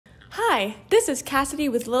Hi, this is Cassidy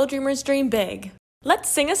with Little Dreamers Dream Big. Let's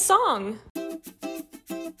sing a song.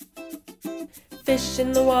 Fish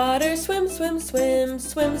in the water, swim, swim, swim,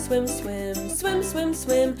 swim, swim, swim, swim, swim,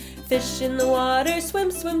 swim. Fish in the water,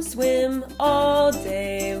 swim, swim, swim, all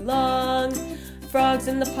day long. Frogs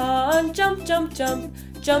in the pond, jump, jump, jump,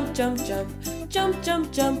 jump, jump, jump, jump,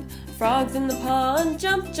 jump, jump. Frogs in the pond,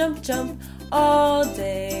 jump, jump, jump, all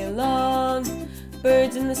day long.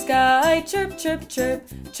 Birds in the sky, chirp, chirp, chirp,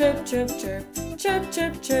 chirp, chirp, chirp, chirp,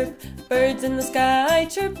 chirp, chirp. Birds in the sky,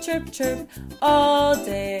 chirp, chirp, chirp, all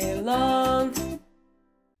day long.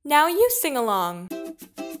 Now you sing along.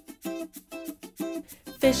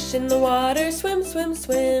 Fish in the water, swim, swim,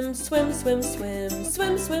 swim, swim, swim, swim,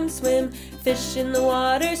 swim, swim, swim. Fish in the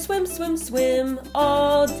water, swim, swim, swim,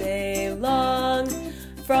 all day long.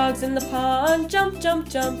 Frogs in the pond, jump, jump,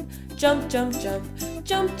 jump, jump, jump, jump,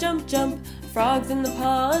 jump, jump, jump. Frogs in the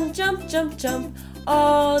pond, jump, jump, jump,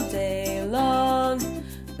 all day long.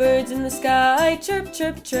 Birds in the sky, chirp,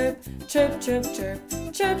 chirp, chirp, chirp, chirp, chirp,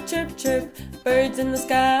 chirp, chirp, chirp. Birds in the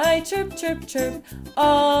sky, chirp, chirp, chirp,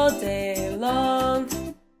 all day long.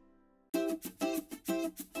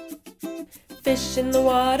 Fish in the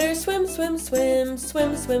water, swim, swim, swim,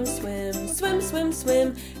 swim, swim, swim, swim, swim,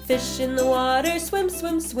 swim. Fish in the water, swim,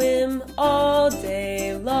 swim, swim, all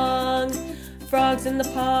day long. Frogs in the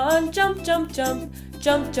pond, jump, jump, jump,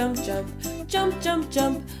 jump, jump, jump, jump, jump,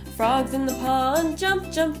 jump. Frogs in the pond, jump,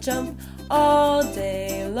 jump, jump, all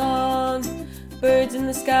day long. Birds in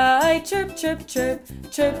the sky, chirp, chirp, chirp,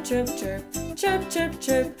 chirp, chirp, chirp, chirp, chirp,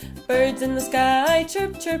 chirp. Birds in the sky,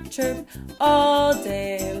 chirp, chirp, chirp, all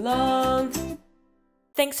day long.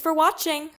 Thanks for watching.